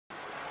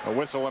A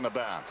whistle and a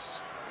bounce.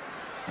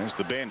 There's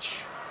the bench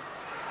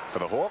for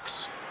the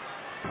Hawks.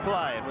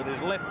 Play with his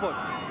left foot,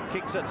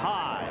 kicks it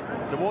high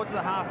towards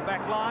the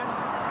half-back line,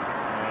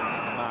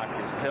 and the mark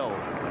is held.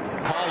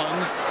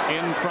 Collins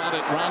in front,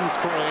 it runs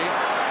free.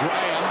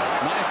 Graham,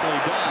 nicely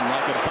done,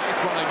 like a pace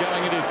runner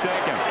going at his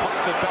second.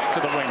 Pops it back to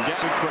the wing.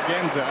 Gary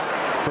Tregenza.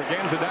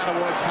 Tregenza down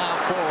towards half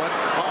forward.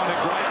 Oh, and a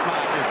great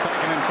mark is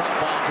taken in front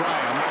by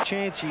Graham.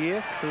 Chance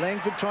here.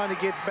 Langford trying to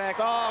get back.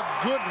 Oh,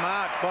 good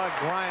mark by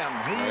Graham.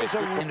 He is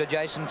a... To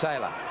Jason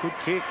Taylor. Good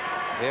kick.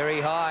 Very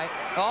high.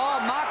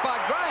 Oh, marked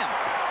by Graham.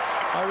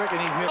 I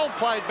reckon he's... Well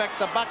played back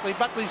to Buckley.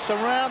 Buckley's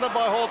surrounded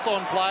by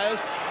Hawthorn players.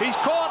 He's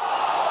caught.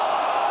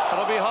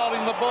 That'll be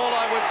holding the ball,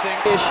 I would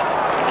think.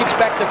 Kicks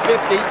back to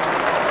 50.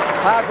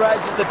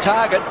 Hargraves is the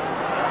target.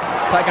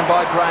 Taken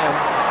by Graham.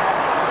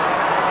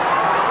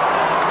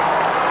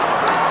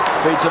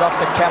 Feeds it off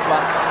to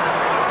Kapler.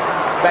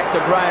 Back to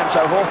Graham.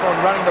 So Hawthorn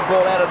running the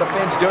ball out of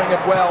defence, doing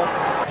it well.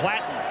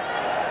 Platten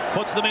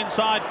puts them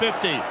inside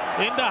 50.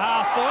 Into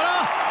half forward.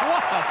 Oh,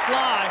 what a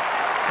fly.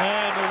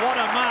 And what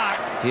a mark.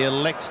 He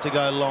elects to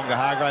go longer.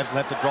 Hargraves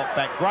will have to drop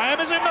back. Graham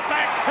is in the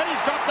back and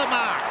he's got the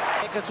mark.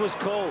 Eckes was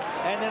cool,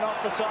 and then off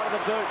the side of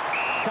the boot,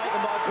 taken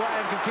by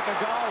Graham, can kick a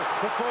goal.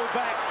 The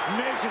full-back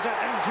measures it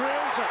and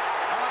drills it.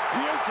 A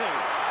beauty.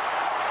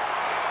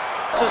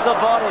 This is the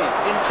body,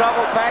 in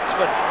trouble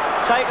Paxman.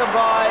 Taken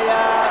by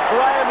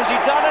Graham. Has he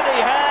done it? He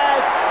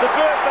has. The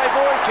birthday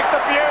boys kick the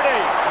beauty.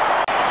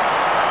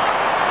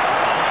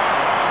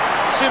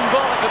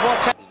 Symbolic of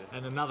what's happening.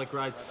 And another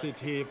great sit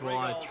here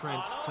by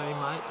Trent's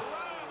teammate,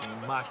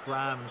 Mark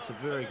Graham. It's a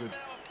very good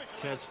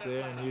catch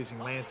there, and using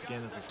Lance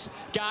again as a...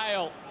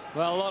 Gale.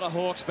 Well, a lot of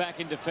Hawks back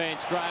in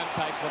defence. Graham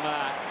takes the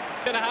mark.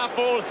 And a half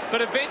forward, but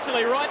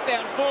eventually right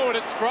down forward,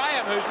 it's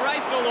Graham who's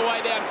raced all the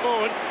way down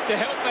forward to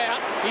help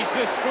out. He's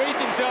just squeezed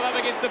himself up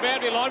against the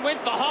boundary line, went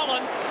for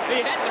Holland.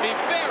 He had to be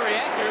very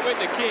accurate with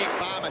the kick.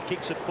 Farmer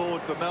kicks it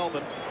forward for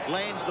Melbourne,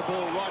 lands the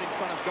ball right in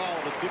front of goal.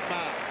 The good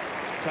mark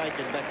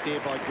taken back there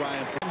by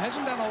Graham.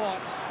 Hasn't done a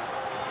lot.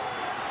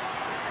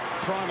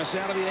 Primus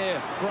out of the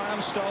air.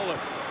 Graham stole it.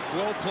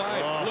 Well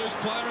played. Oh. Loose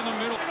player in the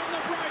middle. On the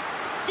break.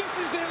 This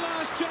is their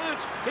last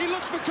chance. He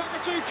looks for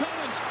Cockatoo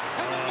Collins.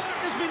 And the mark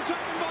has been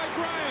taken by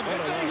Graham.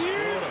 It's a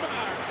huge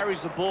mark.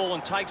 Carries the ball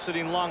and takes it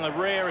in long. A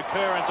rare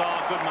occurrence.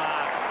 Oh, good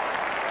mark.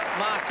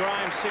 Mark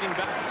Graham sitting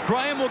back.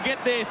 Graham will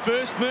get there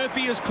first.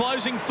 Murphy is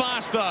closing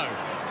fast, though.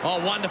 Oh,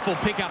 wonderful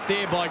pick up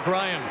there by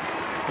Graham.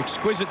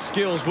 Exquisite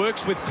skills.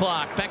 Works with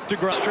Clark. Back to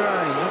Graham.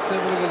 Strange. Let's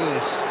have a look at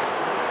this.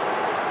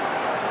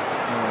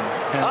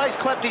 Oh, he's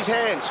clapped his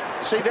hands.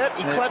 See that?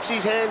 He claps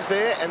his hands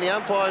there, and the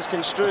umpires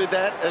construed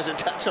that as a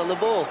touch on the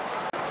ball.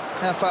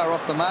 How far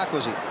off the mark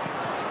was he?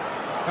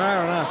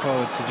 Far enough, I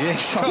would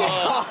suggest.